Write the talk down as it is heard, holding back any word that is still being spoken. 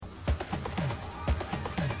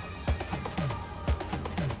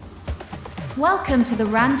Welcome to the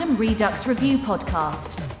Random Redux Review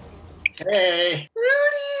Podcast. Hey.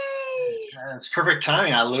 Rudy! It's perfect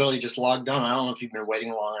timing. I literally just logged on. I don't know if you've been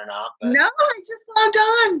waiting long or not. But... No, I just logged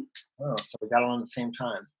on. Oh, so we got on at the same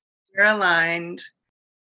time. You're aligned.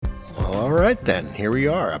 Well, all right then. Here we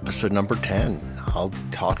are, episode number 10. I'll be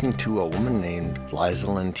talking to a woman named Liza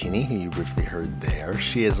Lentini, who you briefly heard there.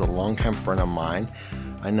 She is a longtime friend of mine.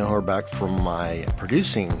 I know her back from my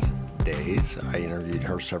producing days. I interviewed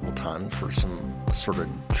her several times for some sort of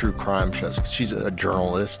true crime shows. She's a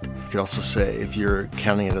journalist. You could also say, if you're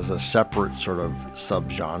counting it as a separate sort of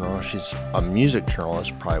subgenre, she's a music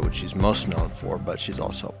journalist, probably what she's most known for, but she's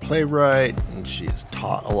also a playwright, and she's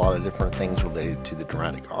taught a lot of different things related to the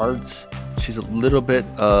dramatic arts. She's a little bit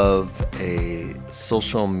of a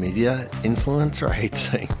social media influencer. I hate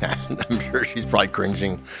saying that. I'm sure she's probably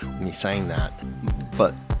cringing when me saying that.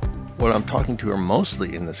 But what I'm talking to her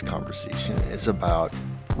mostly in this conversation is about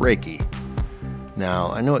Reiki.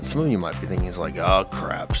 Now, I know what some of you might be thinking is like, oh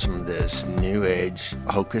crap, some of this new age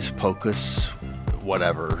hocus pocus,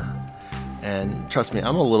 whatever. And trust me,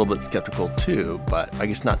 I'm a little bit skeptical too, but I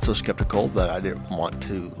guess not so skeptical that I didn't want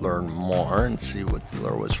to learn more and see what the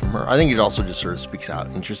lure was from her. I think it also just sort of speaks how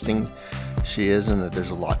interesting she is and that there's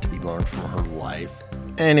a lot to be learned from her life.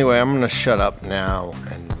 Anyway, I'm going to shut up now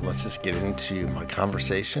and let's just get into my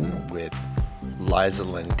conversation with Liza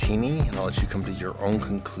Lentini, and I'll let you come to your own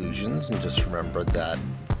conclusions. And just remember that,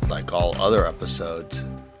 like all other episodes,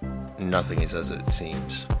 nothing is as it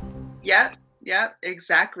seems. Yep,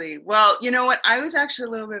 exactly. Well, you know what? I was actually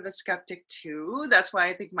a little bit of a skeptic too. That's why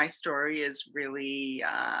I think my story is really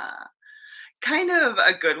kind of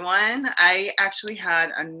a good one. I actually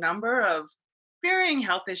had a number of varying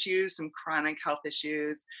health issues, some chronic health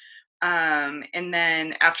issues. And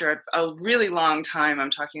then after a really long time, I'm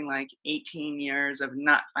talking like 18 years of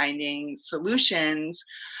not finding solutions.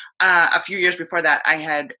 A few years before that, I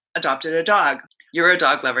had adopted a dog. You're a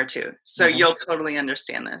dog lover too, so You'll totally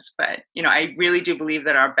understand this. But, you know, I really do believe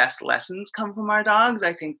that our best lessons come from our dogs.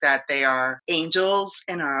 I think that they are angels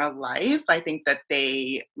in our life. I think that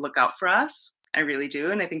they look out for us. I really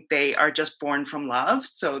do. And I think they are just born from love.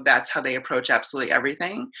 So that's how they approach absolutely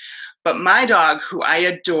everything. But my dog, who I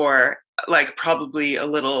adore, like probably a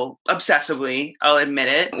little obsessively, I'll admit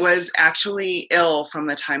it, was actually ill from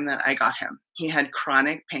the time that I got him. He had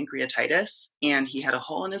chronic pancreatitis and he had a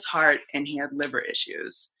hole in his heart and he had liver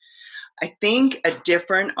issues. I think a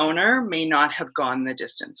different owner may not have gone the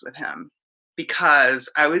distance with him because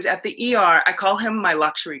I was at the ER. I call him my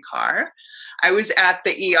luxury car. I was at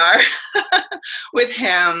the ER with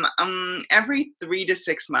him every 3 to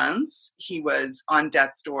 6 months. He was on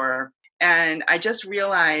death's door. And I just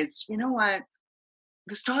realized, you know what?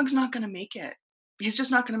 This dog's not going to make it. He's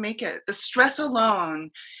just not going to make it. The stress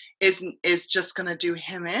alone is just going to do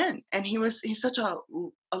him in. And he's such a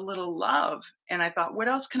little love. And I thought, what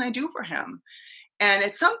else can I do for him? And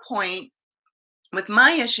at some point with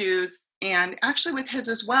my issues, and actually with his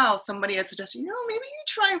as well, somebody had suggested, maybe you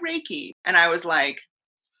try Reiki. And I was like,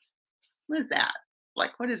 what is that?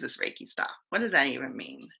 Like, what is this Reiki stuff? What does that even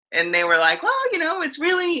mean? And they were like, well,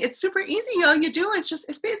 it's super easy. All you do is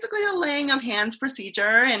it's basically a laying of hands procedure.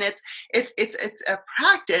 And it's a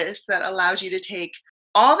practice that allows you to take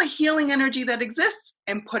all the healing energy that exists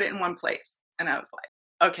and put it in one place. And I was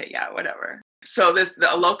like, okay, yeah, whatever. So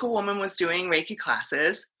a local woman was doing Reiki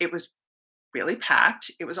classes. It was really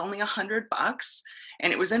packed. It was only $100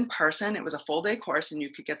 and it was in person. It was a full day course and you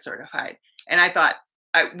could get certified. And I thought,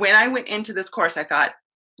 when I went into this course, I thought,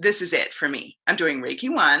 this is it for me. I'm doing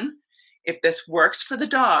Reiki 1. If this works for the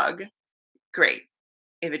dog, great.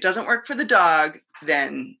 If it doesn't work for the dog,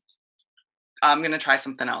 then I'm going to try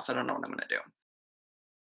something else. I don't know what I'm going to do.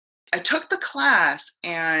 I took the class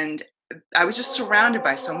and I was just surrounded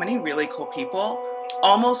by so many really cool people.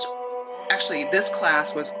 Actually, this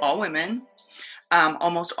class was all women.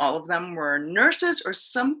 Almost all of them were nurses or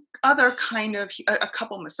some other kind of, a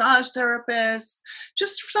couple massage therapists,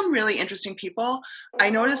 just some really interesting people. I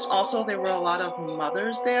noticed also there were a lot of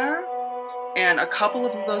mothers there, and a couple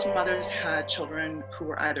of those mothers had children who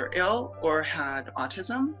were either ill or had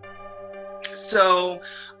autism. So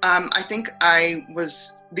I think I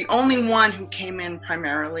was the only one who came in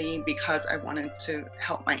primarily because I wanted to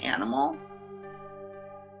help my animal.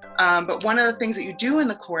 But one of the things that you do in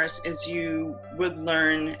the course is you would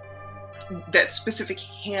learn that specific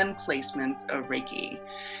hand placements of Reiki.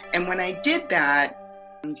 And when I did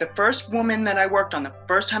that, the first woman that I worked on, the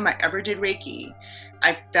first time I ever did Reiki,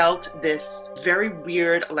 I felt this very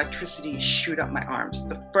weird electricity shoot up my arms.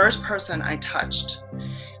 The first person I touched,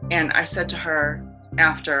 and I said to her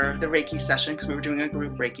after the Reiki session, because we were doing a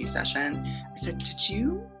group Reiki session, I said, did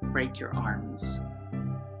you break your arms?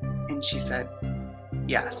 And she said,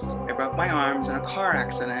 yes, I broke my arms in a car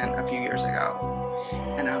accident a few years ago.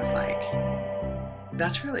 And I was like,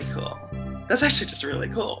 that's really cool. That's actually just really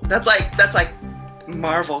cool. That's like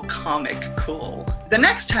Marvel comic cool. The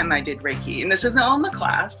next time I did Reiki, and this isn't all in the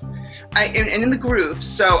class, and in the group,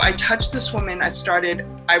 so I touched this woman.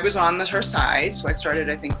 I was on her side, so I started,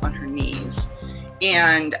 I think, on her knees.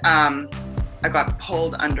 And I got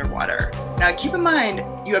pulled underwater. Now, keep in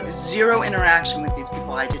mind, you have zero interaction with these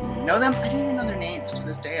people. I didn't know them. I didn't even know their names. To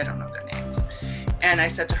this day, I don't know their names. And I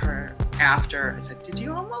said to her after, I said, did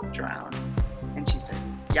you almost drown? And she said,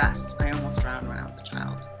 yes, I almost drowned when I was a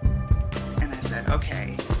child. And I said,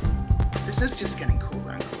 okay, this is just getting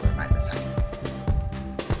cooler and cooler by the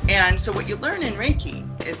second. And so what you learn in Reiki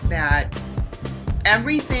is that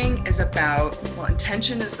everything is about, well,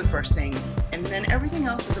 intention is the first thing, and then everything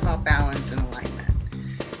else is about balance and alignment.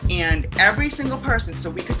 And every single person, so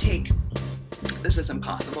we could take, this is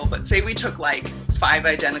impossible, but say we took like 5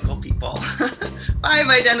 identical people, 5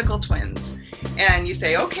 identical twins, and you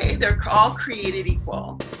say, okay, they're all created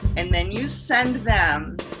equal. And then you send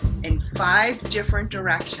them in 5 different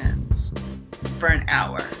directions for an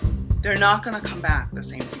hour. They're not going to come back the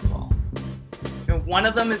same people. You know, one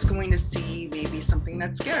of them is going to see maybe something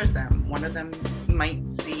that scares them. One of them might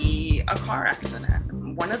see a car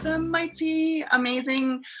accident. One of them might see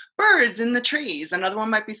amazing birds in the trees. Another one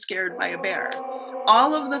might be scared by a bear.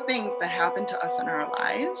 All of the things that happen to us in our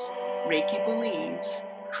lives, Reiki believes,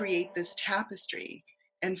 create this tapestry.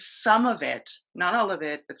 And some of it, not all of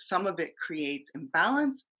it, but some of it creates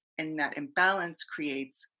imbalance, and that imbalance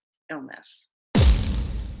creates illness.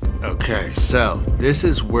 Okay, so this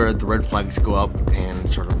is where the red flags go up and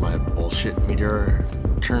sort of my bullshit meter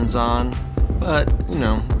turns on. But, you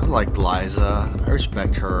know, I like Liza, I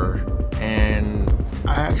respect her, and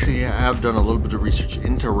I actually have done a little bit of research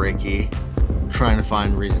into Reiki, trying to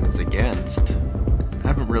find reasons against. I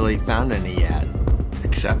haven't really found any yet,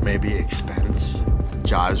 except maybe expense.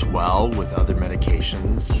 Jives well with other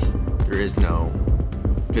medications. There is no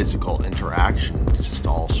physical interaction. It's just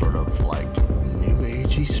all sort of like new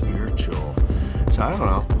agey spiritual. So I don't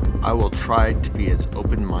know. I will try to be as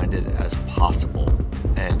open-minded as possible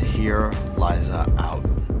and hear Liza out.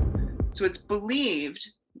 So it's believed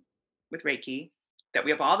with Reiki that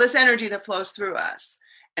we have all this energy that flows through us,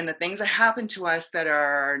 and the things that happen to us that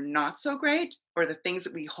are not so great, or the things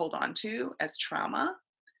that we hold on to as trauma,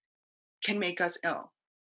 can make us ill.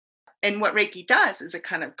 And what Reiki does is it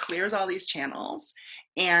kind of clears all these channels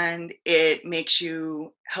and it makes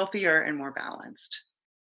you healthier and more balanced.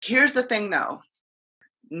 Here's the thing though,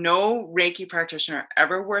 no Reiki practitioner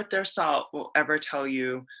ever worth their salt will ever tell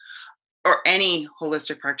you, or any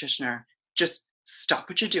holistic practitioner, just stop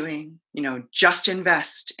what you're doing, just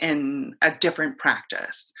invest in a different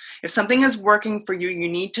practice. If something is working for you, you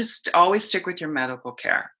need to always stick with your medical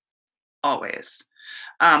care, always.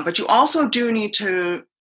 But you also do need to,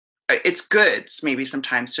 it's good maybe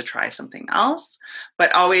sometimes to try something else,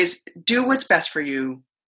 but always do what's best for you,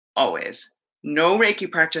 always. No Reiki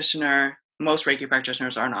practitioner, most Reiki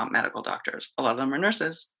practitioners are not medical doctors. A lot of them are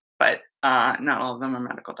nurses, but not all of them are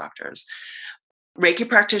medical doctors. Reiki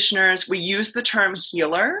practitioners, we use the term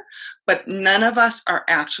healer, but none of us are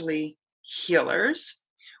actually healers.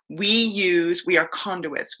 We are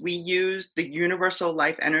conduits. We use the universal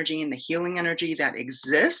life energy and the healing energy that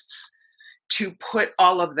exists to put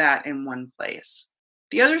all of that in one place.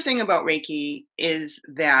 The other thing about Reiki is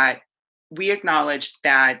that we acknowledge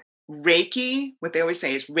that Reiki, what they always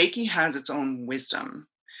say is Reiki has its own wisdom.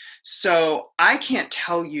 So I can't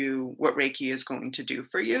tell you what Reiki is going to do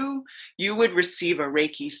for you. You would receive a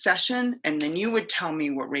Reiki session, and then you would tell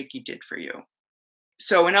me what Reiki did for you.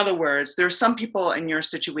 So in other words, there are some people in your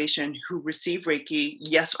situation who receive Reiki.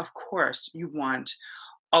 Yes, of course, you want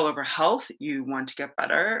all over health. You want to get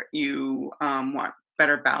better. You want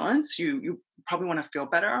better balance. You probably want to feel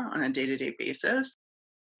better on a day-to-day basis.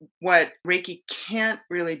 What Reiki can't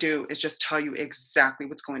really do is just tell you exactly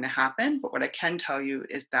what's going to happen. But what I can tell you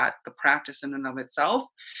is that the practice in and of itself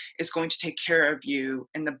is going to take care of you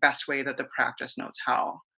in the best way that the practice knows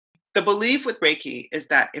how. The belief with Reiki is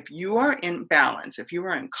that if you are in balance, if you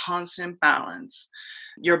are in constant balance,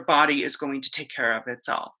 your body is going to take care of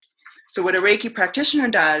itself. So what a Reiki practitioner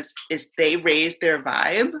does is they raise their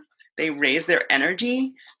vibe, they raise their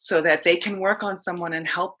energy so that they can work on someone and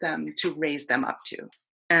help them to raise them up to.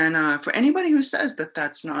 And for anybody who says that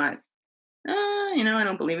that's not, I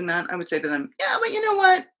don't believe in that, I would say to them, yeah, but you know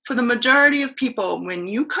what? For the majority of people, when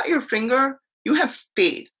you cut your finger, you have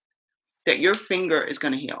faith that your finger is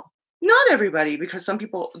going to heal. Not everybody, because some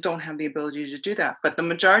people don't have the ability to do that, but the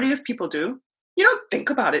majority of people do. You don't think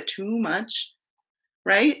about it too much,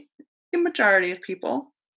 right? The majority of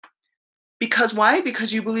people. Because why?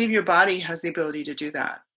 Because you believe your body has the ability to do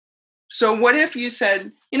that. So what if you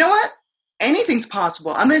said, you know what? Anything's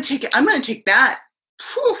possible. I'm going to take it. I'm going to take that.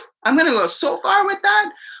 Whew, I'm going to go so far with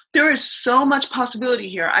that. There is so much possibility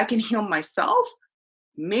here. I can heal myself.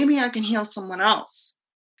 Maybe I can heal someone else.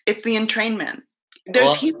 It's the entrainment.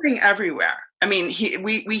 There's healing everywhere. I mean,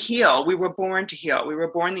 we heal. We were born to heal. We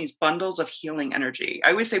were born these bundles of healing energy.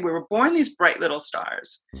 I always say we were born these bright little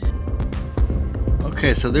stars.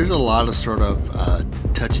 Okay, so there's a lot of sort of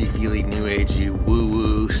touchy-feely, new agey,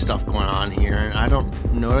 woo-woo stuff going on here, and I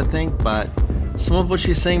don't know what to think, but some of what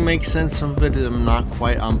she's saying makes sense. Some of it I'm not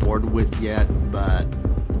quite on board with yet, but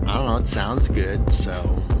I don't know, it sounds good.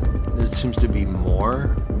 So there seems to be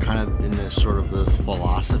more kind of in this sort of the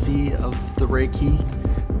philosophy of the Reiki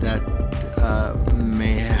that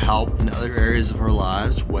may help in other areas of our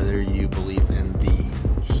lives, whether you believe in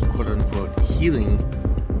the quote-unquote healing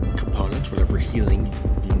components, whatever healing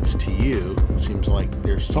means to you. Seems like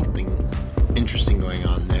there's something interesting going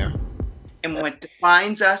on there. And what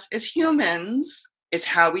defines us as humans is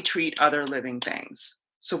how we treat other living things.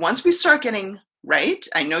 So once we start getting right,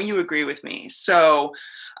 I know you agree with me. So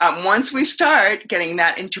once we start getting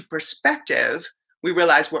that into perspective, we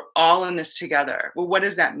realize we're all in this together. Well, what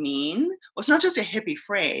does that mean? Well, it's not just a hippie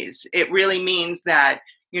phrase. It really means that,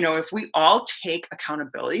 you know, if we all take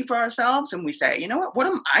accountability for ourselves and we say, you know what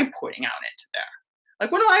am I putting out into there?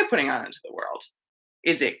 Like, what am I putting out into the world?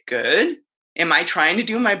 Is it good? Am I trying to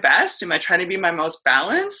do my best? Am I trying to be my most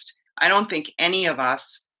balanced? I don't think any of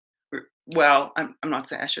us, well, I'm not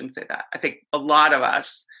saying, I shouldn't say that. I think a lot of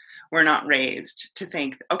us were not raised to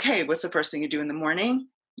think, okay, what's the first thing you do in the morning?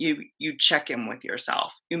 You check in with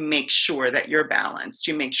yourself. You make sure that you're balanced.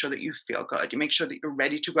 You make sure that you feel good. You make sure that you're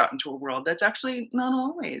ready to go out into a world that's actually not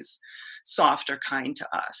always soft or kind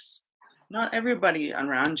to us. Not everybody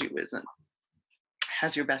around you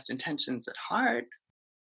has your best intentions at heart.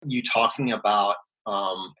 You talking about,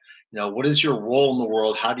 what is your role in the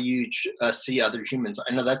world? How do you see other humans?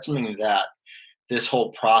 I know that's something that this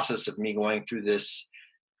whole process of me going through this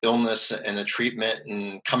illness and the treatment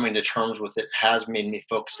and coming to terms with it has made me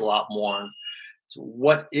focus a lot more on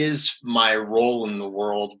what is my role in the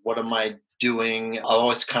world? What am I doing? I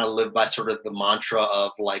always kind of live by sort of the mantra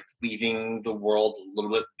of like leaving the world a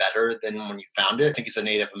little bit better than when you found it. I think it's a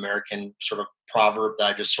Native American sort of proverb that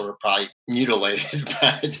I just sort of probably mutilated.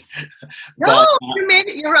 You made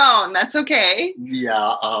it your own. That's okay.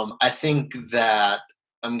 Yeah. I think that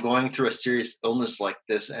I'm going through a serious illness like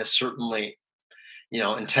this has certainly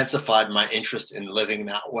intensified my interest in living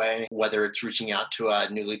that way, whether it's reaching out to a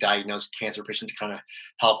newly diagnosed cancer patient to kind of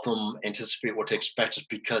help them anticipate what to expect, just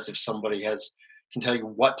because if somebody can tell you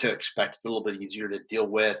what to expect, it's a little bit easier to deal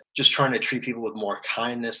with. Just trying to treat people with more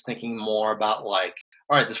kindness, thinking more about like,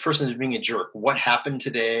 all right, this person is being a jerk. What happened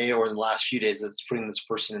today or in the last few days that's putting this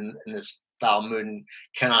person in this foul mood, and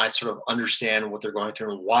can I sort of understand what they're going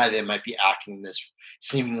through and why they might be acting in this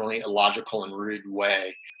seemingly illogical and rude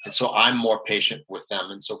way? And so I'm more patient with them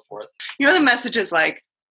and so forth. You know, the message is like,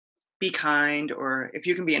 be kind, or if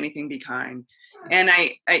you can be anything, be kind. And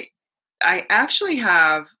I actually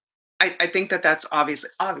have, I think that's obviously,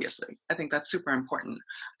 I think that's super important.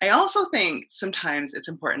 I also think sometimes it's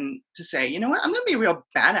important to say, you know what, I'm going to be a real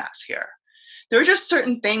badass here. There are just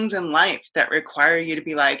certain things in life that require you to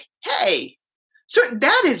be like, hey,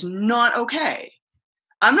 that is not okay.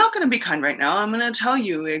 I'm not going to be kind right now. I'm going to tell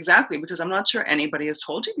you exactly, because I'm not sure anybody has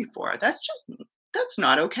told you before. That's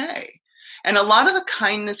not okay. And a lot of the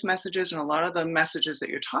kindness messages and a lot of the messages that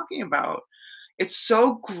you're talking about, it's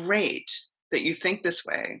so great that you think this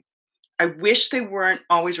way. I wish they weren't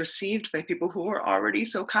always received by people who are already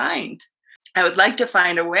so kind. I would like to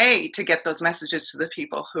find a way to get those messages to the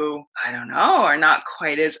people who, I don't know, are not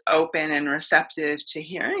quite as open and receptive to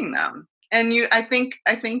hearing them. And I think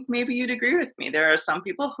maybe you'd agree with me. There are some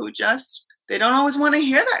people who they don't always want to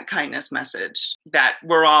hear that kindness message, that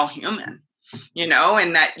we're all human, and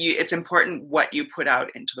that it's important what you put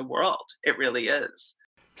out into the world. It really is.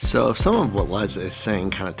 So if some of what Liza is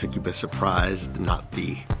saying kind of took you by surprise, not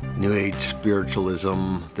the New Age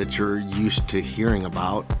spiritualism that you're used to hearing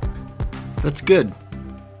about, that's good.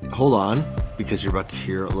 Hold on, because you're about to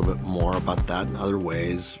hear a little bit more about that and other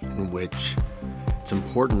ways in which it's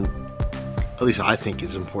important, at least I think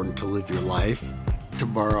is important, to live your life. To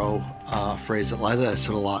borrow a phrase that Liza has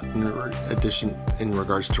said a lot in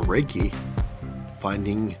regards to Reiki,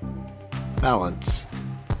 finding balance.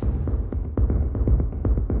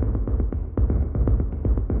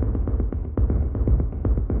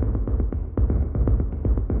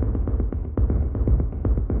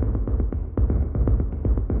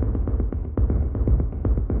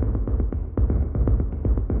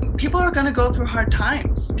 are going to go through hard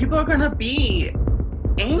times. People are going to be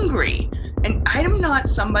angry. And I'm not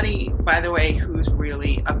somebody, by the way, who's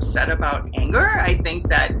really upset about anger. I think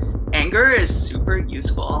that anger is super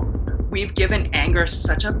useful. We've given anger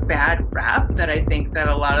such a bad rap that I think that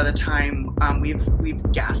a lot of the time we've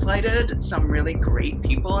gaslighted some really great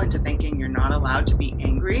people into thinking you're not allowed to be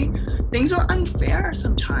angry. Things are unfair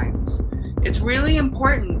sometimes. It's really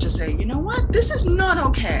important to say, you know what, this is not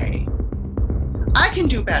okay. I can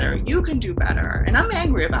do better, you can do better, and I'm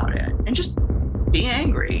angry about it. And just be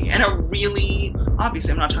angry. And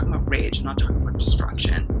obviously I'm not talking about rage, I'm not talking about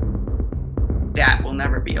destruction. That will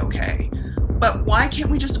never be okay. But why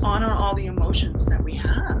can't we just honor all the emotions that we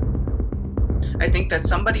have? I think that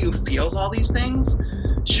somebody who feels all these things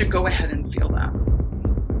should go ahead and feel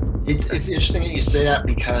them. It's interesting that you say that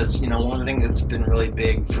because, one of the things that's been really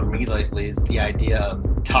big for me lately is the idea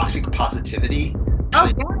of toxic positivity.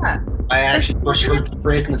 Oh, yeah. I actually first heard the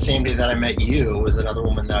phrase in the same day that I met you. It was another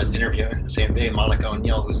woman that I was interviewing the same day, Monica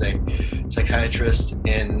O'Neill, who's a psychiatrist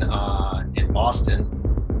in Boston.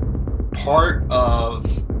 Part of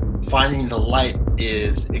finding the light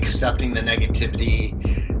is accepting the negativity,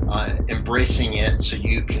 embracing it so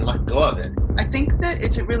you can let go of it. I think that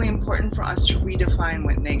it's really important for us to redefine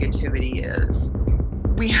what negativity is.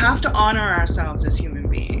 We have to honor ourselves as human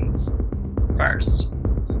beings first.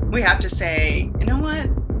 We have to say, you know what?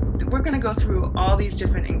 We're going to go through all these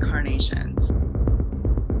different incarnations.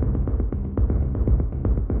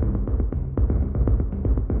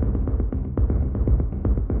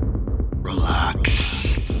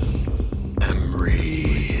 Relax and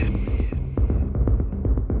breathe.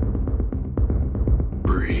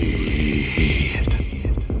 Breathe.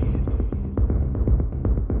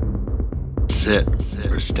 Sit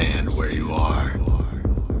or stand where you are.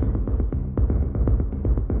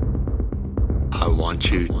 I want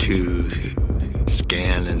you to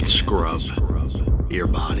scan and scrub your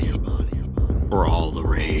body for all the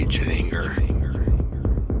rage and anger.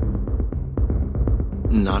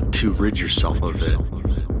 Not to rid yourself of it,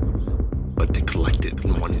 but to collect it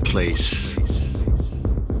in one place.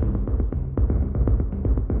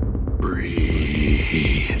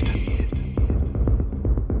 Breathe.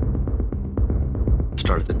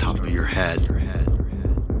 Start at the top of your head,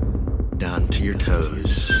 down to your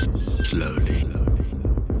toes, slowly.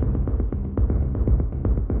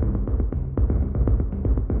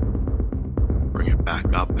 Bring it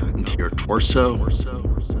back up into your torso,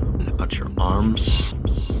 and out your arms.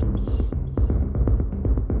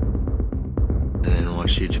 And then I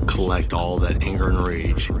want you to collect all that anger and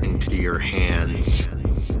rage into your hands.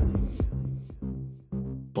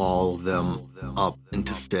 Ball them up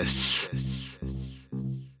into fists.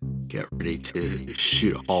 Get ready to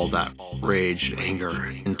shoot all that rage and anger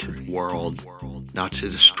into the world. Not to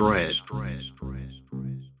destroy it,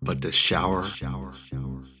 but to shower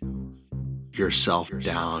yourself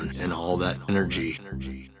down in all that energy.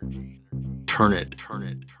 Turn it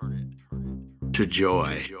to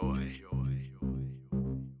joy.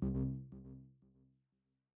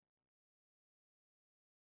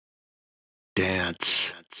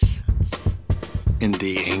 Dance in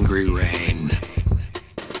the angry rain.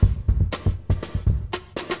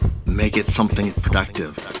 Make it something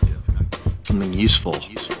productive, something useful,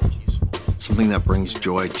 something that brings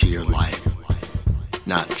joy to your life,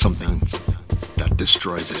 not something that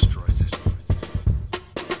destroys it.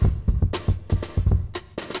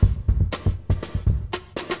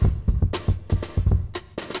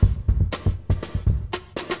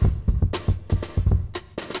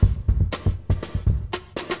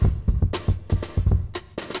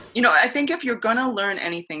 I think if you're going to learn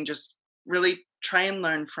anything, just really try and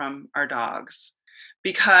learn from our dogs,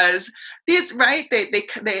 because it's right.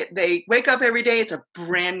 They wake up every day. It's a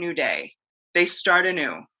brand new day. They start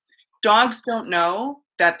anew. Dogs don't know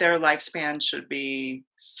that their lifespan should be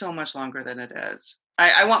so much longer than it is.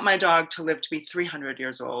 I want my dog to live to be 300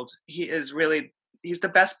 years old. He's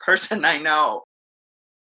the best person I know.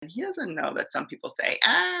 And he doesn't know that some people say,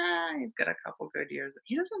 he's got a couple good years.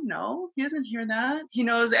 He doesn't know. He doesn't hear that. He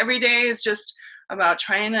knows every day is just about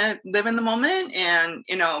trying to live in the moment and,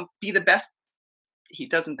 be the best. He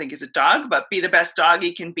doesn't think he's a dog, but be the best dog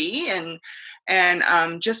he can be,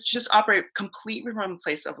 and just operate completely from a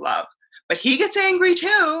place of love. But he gets angry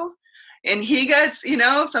too, and he gets,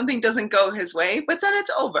 if something doesn't go his way, but then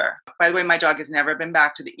it's over. By the way, my dog has never been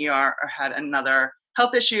back to the ER or had another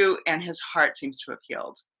health issue, and his heart seems to have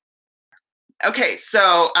healed. Okay,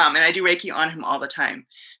 so, and I do Reiki on him all the time.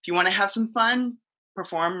 If you want to have some fun,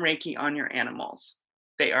 perform Reiki on your animals.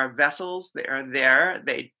 They are vessels. They are there.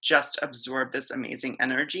 They just absorb this amazing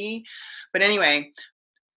energy. But anyway,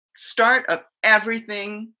 start of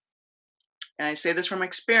everything and I say this from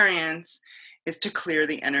experience, is to clear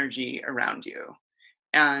the energy around you.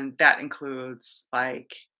 And that includes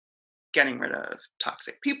like getting rid of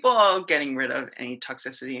toxic people, getting rid of any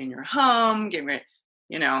toxicity in your home,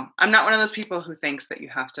 I'm not one of those people who thinks that you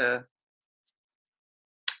have to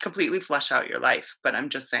completely flush out your life, but I'm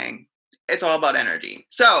just saying it's all about energy.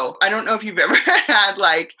 So I don't know if you've ever had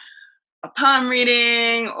like a palm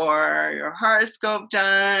reading or your horoscope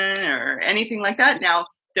done or anything like that. Now,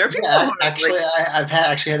 there are people who I've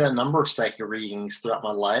had a number of psychic readings throughout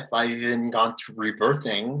my life. I've even gone through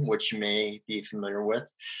rebirthing, which you may be familiar with.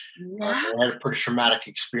 Yeah. I had a pretty traumatic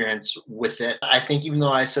experience with it. I think even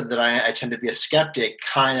though I said that I tend to be a skeptic,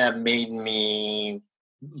 kind of made me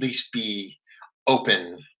at least be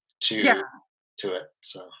open to it.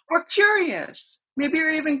 So, or curious. Maybe you're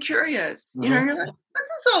even curious. You're like,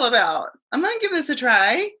 what's this all about? I'm gonna give this a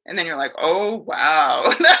try. And then you're like, oh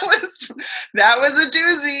wow, that was a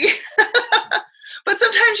doozy. But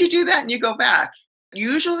sometimes you do that and you go back.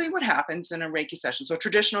 Usually what happens in a Reiki session, so a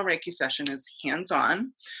traditional Reiki session is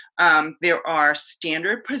hands-on. There are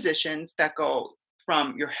standard positions that go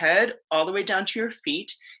from your head all the way down to your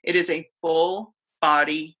feet. It is a full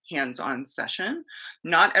body hands-on session.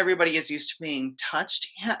 Not everybody is used to being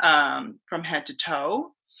touched from head to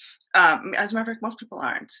toe. As a matter of fact, most people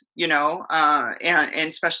aren't, and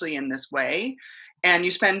especially in this way. And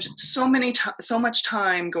you spend so much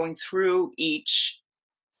time going through each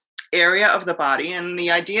area of the body. And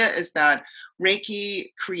the idea is that Reiki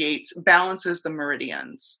balances the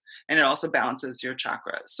meridians, and it also balances your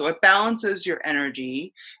chakras. So it balances your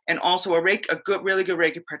energy, and also a really good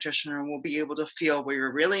Reiki practitioner will be able to feel where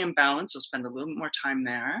you're really imbalanced. You'll spend a little more time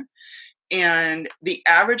there. And the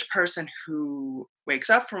average person who wakes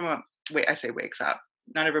up wakes up,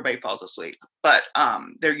 not everybody falls asleep, but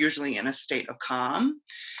they're usually in a state of calm.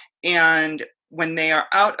 And when they are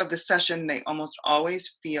out of the session, they almost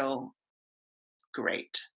always feel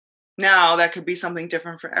great. Now, that could be something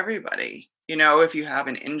different for everybody. If you have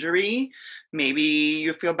an injury, maybe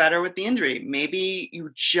you feel better with the injury. Maybe you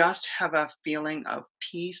just have a feeling of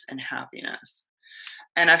peace and happiness.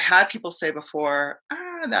 And I've had people say before,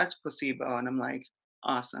 that's placebo. And I'm like,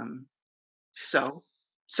 awesome. So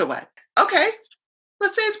what? Okay,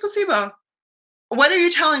 let's say it's placebo. What are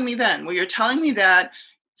you telling me then? Well, you're telling me that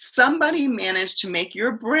somebody managed to make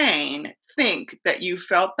your brain think that you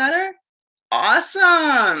felt better.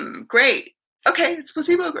 Awesome. Great. Okay, it's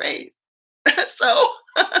placebo. Great.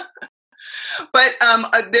 But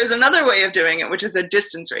there's another way of doing it, which is a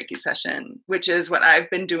distance Reiki session, which is what I've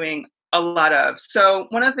been doing a lot of. So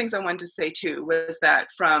one of the things I wanted to say too was that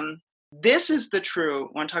this is the true,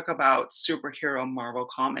 I want to talk about superhero Marvel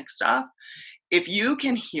comic stuff. If you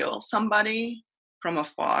can heal somebody from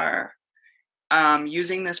afar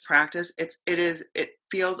using this practice, it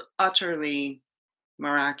feels utterly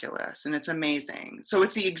miraculous, and it's amazing. So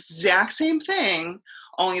it's the exact same thing,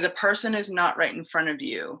 only the person is not right in front of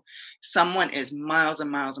you. Someone is miles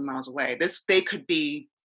and miles and miles away. They could be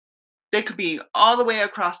all the way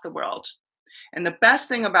across the world. And the best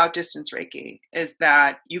thing about distance Reiki is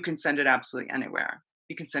that you can send it absolutely anywhere.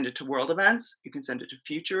 You can send it to world events. You can send it to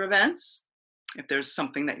future events. If there's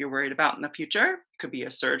something that you're worried about in the future, it could be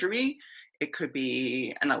a surgery. It could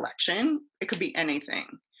be an election. It could be anything.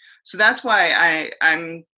 So that's why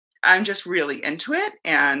I'm just really into it.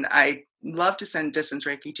 And I love to send distance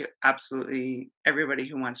Reiki to absolutely everybody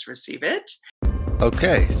who wants to receive it.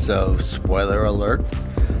 Okay, so spoiler alert.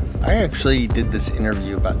 I actually did this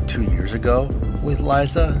interview about 2 years ago with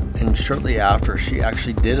Liza, and shortly after, she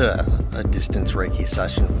actually did a distance Reiki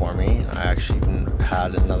session for me. I actually even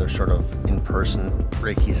had another sort of in-person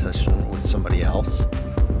Reiki session with somebody else.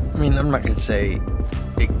 I mean, I'm not going to say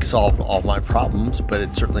it solved all my problems, but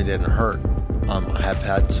it certainly didn't hurt. I have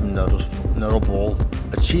had some notable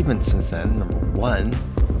achievements since then. Number one,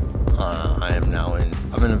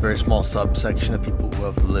 I'm in a very small subsection of people who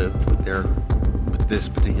have lived with this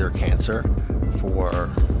particular cancer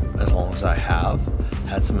for as long as I have.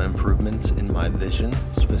 Had some improvements in my vision,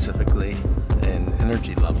 specifically in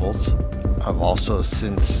energy levels. I've also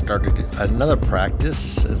since started another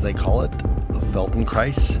practice, as they call it, of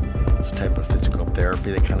Feldenkrais. It's a type of physical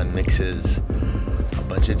therapy that kind of mixes a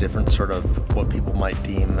bunch of different sort of what people might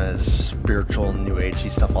deem as spiritual, new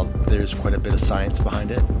agey stuff. There's quite a bit of science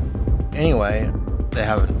behind it. Anyway, they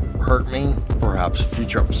haven't hurt me. Perhaps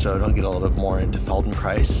future episode I'll get a little bit more into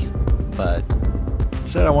Feldenkrais, but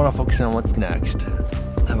instead I want to focus on what's next.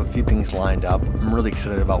 I have a few things lined up. I'm really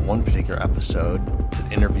excited about one particular episode. It's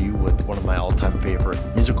an interview with one of my all-time favorite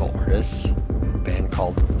musical artists, a band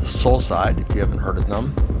called Soulside. If you haven't heard of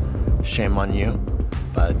them, shame on you.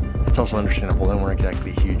 but it's also understandable they weren't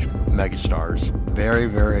exactly huge megastars. Very,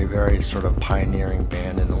 very, very sort of pioneering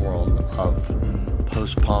band in the world of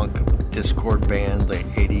post-punk, Discord band, late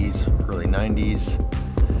 80s, early 90s,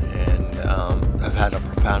 and have had a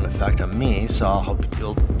profound effect on me, so I hope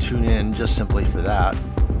you'll tune in just simply for that.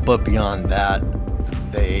 But beyond that,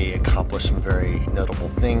 they accomplished some very notable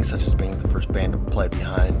things, such as being the first band to play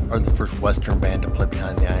behind, or the first Western band to play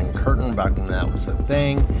behind the Iron Curtain back when that was a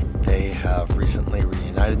thing. They have recently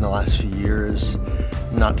reunited in the last few years.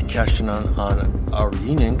 Not to cash in on a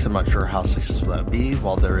reunion, because I'm not sure how successful that would be.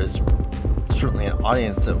 While there is certainly an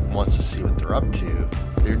audience that wants to see what they're up to,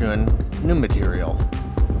 they're doing new material.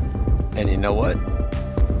 And you know what?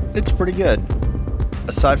 It's pretty good.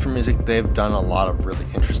 Aside from music, they've done a lot of really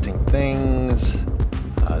interesting things.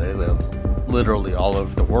 They live literally all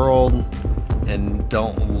over the world and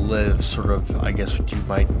don't live sort of, I guess, what you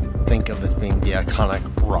might think of as being the iconic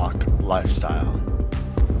rock lifestyle.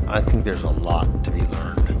 I think there's a lot to be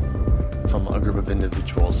learned from a group of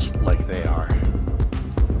individuals like they are.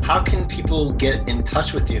 How can people get in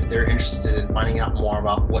touch with you if they're interested in finding out more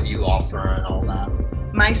about what you offer and all that?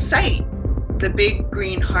 My site,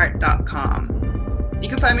 thebiggreenheart.com. You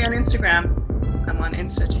can find me on Instagram. I'm on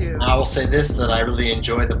Insta too. I will say this, that I really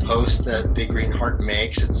enjoy the post that Big Green Heart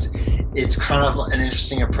makes. It's kind of an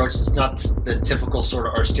interesting approach. It's not the typical sort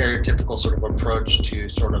of or stereotypical sort of approach to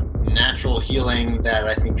sort of natural healing that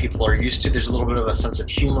I think people are used to. There's a little bit of a sense of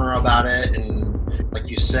humor about it, and like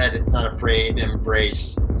you said, it's not afraid to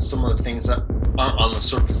embrace some of the things that aren't on the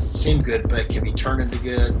surface that seem good but can be turned into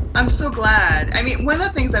good. I'm so glad. I mean, one of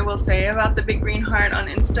the things I will say about the Big Green Heart on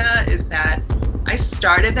Insta is that I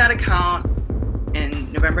started that account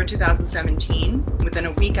in November 2017. Within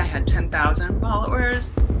a week, I had 10,000 followers.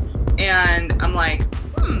 And I'm like,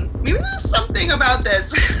 maybe there's something about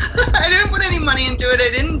this. I didn't put any money into it. I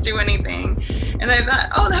didn't do anything. And I thought,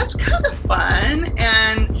 oh, that's kind of fun.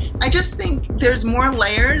 And I just think there's more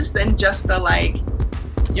layers than just the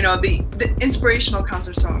the inspirational accounts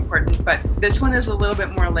are so important, but this one is a little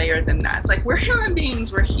bit more layered than that. It's like, we're human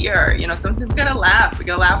beings, we're here. Sometimes we gotta laugh. We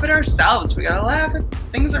gotta laugh at ourselves. We gotta laugh at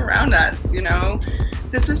things around us.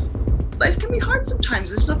 Life can be hard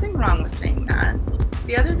sometimes. There's nothing wrong with saying that.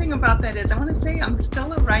 The other thing about that is I want to say I'm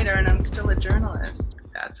still a writer and I'm still a journalist.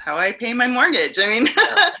 That's how I pay my mortgage. I mean,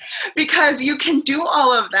 because you can do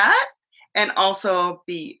all of that and also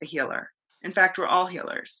be a healer. In fact, we're all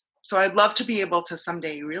healers. So I'd love to be able to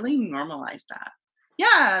someday really normalize that.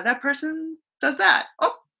 Yeah, that person does that.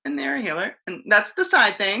 Oh, and they're a healer. And that's the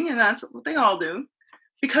side thing. And that's what they all do.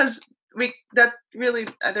 Because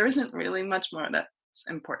there isn't really much more that's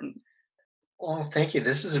important. Well, thank you.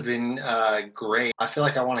 This has been great. I feel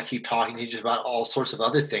like I want to keep talking to you just about all sorts of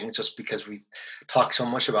other things just because we talk so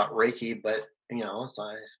much about Reiki, but, it's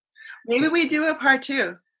nice. Maybe we do a part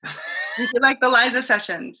 2. We do like the Liza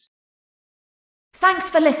sessions.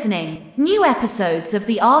 Thanks for listening. New episodes of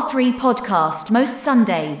the R3 podcast most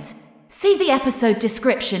Sundays. See the episode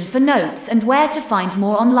description for notes and where to find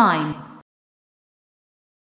more online.